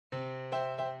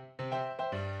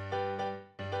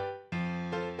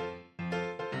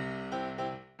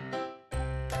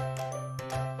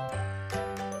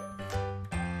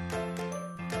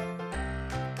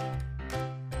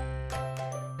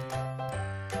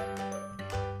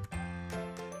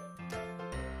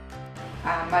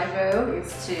My role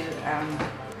is to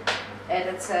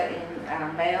editor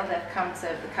in mail that comes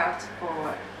over the counter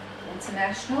for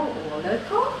international or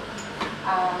local.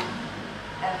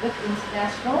 And with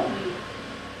international, we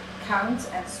count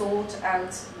and sort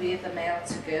out where the mail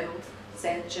to go,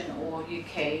 St John or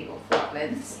UK or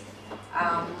Falklands.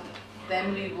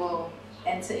 Then we will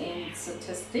enter in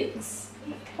statistics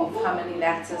of how many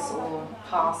letters or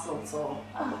parcels or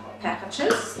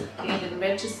packages in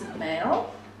registered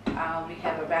mail. We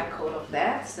have a record of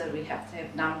that, so we have to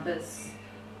have numbers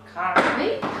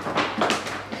currently.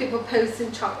 People post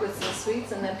in chocolates and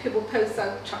sweets, and then people post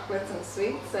out chocolates and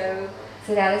sweets. So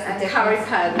that is the and difference. curry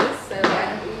powders. So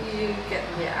you get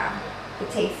It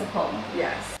takes the home.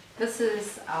 Yes. This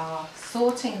is our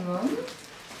sorting room.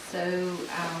 So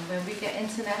when we get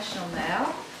international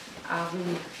mail,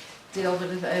 we deal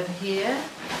with it over here.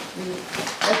 We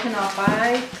open our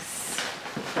bags,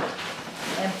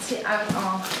 empty out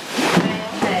our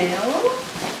mail.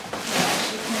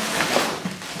 As you can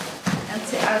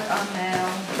empty out our mail.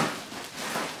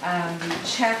 We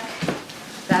check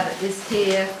that it is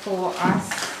here for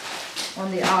us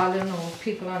on the island or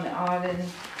people on the island,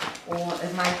 or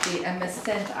it might be a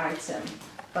missent item.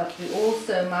 But we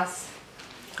also must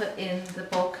put in the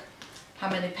book how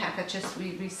many packages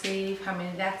we receive, how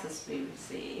many letters we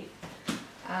receive.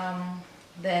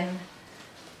 Then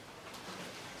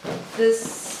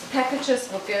these packages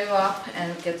will go up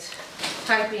and get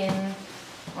typed in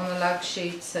on a log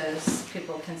sheet so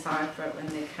people can sign for it when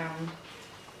they come.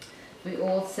 We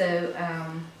also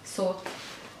sort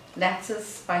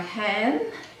letters by hand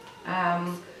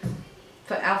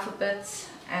for alphabets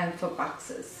and for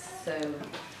boxes. So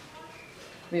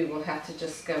we will have to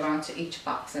just go around to each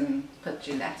box and put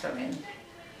your letter in.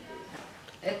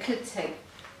 It could take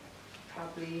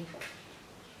probably,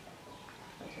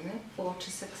 I don't know, 4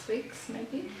 to 6 weeks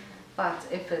maybe. But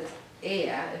if it's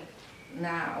air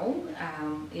now,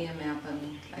 air mail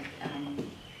been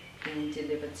being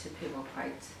delivered to people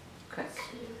quite quick.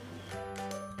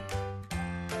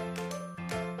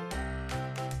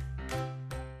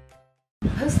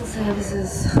 Postal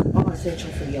services are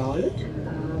essential for the island.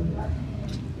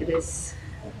 It is,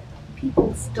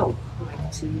 people stop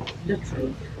like to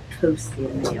literally post their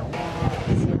mail.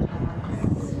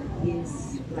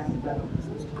 Yes, around about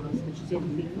sometimes, which is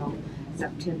anything from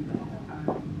September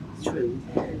through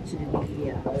to the new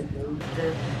year. The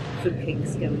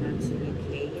fruitcakes going out to the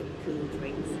UK, cool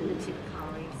drinks, limited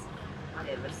pies,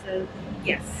 whatever. So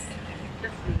yes,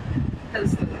 definitely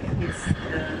postal is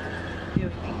very big. You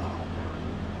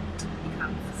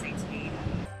can't say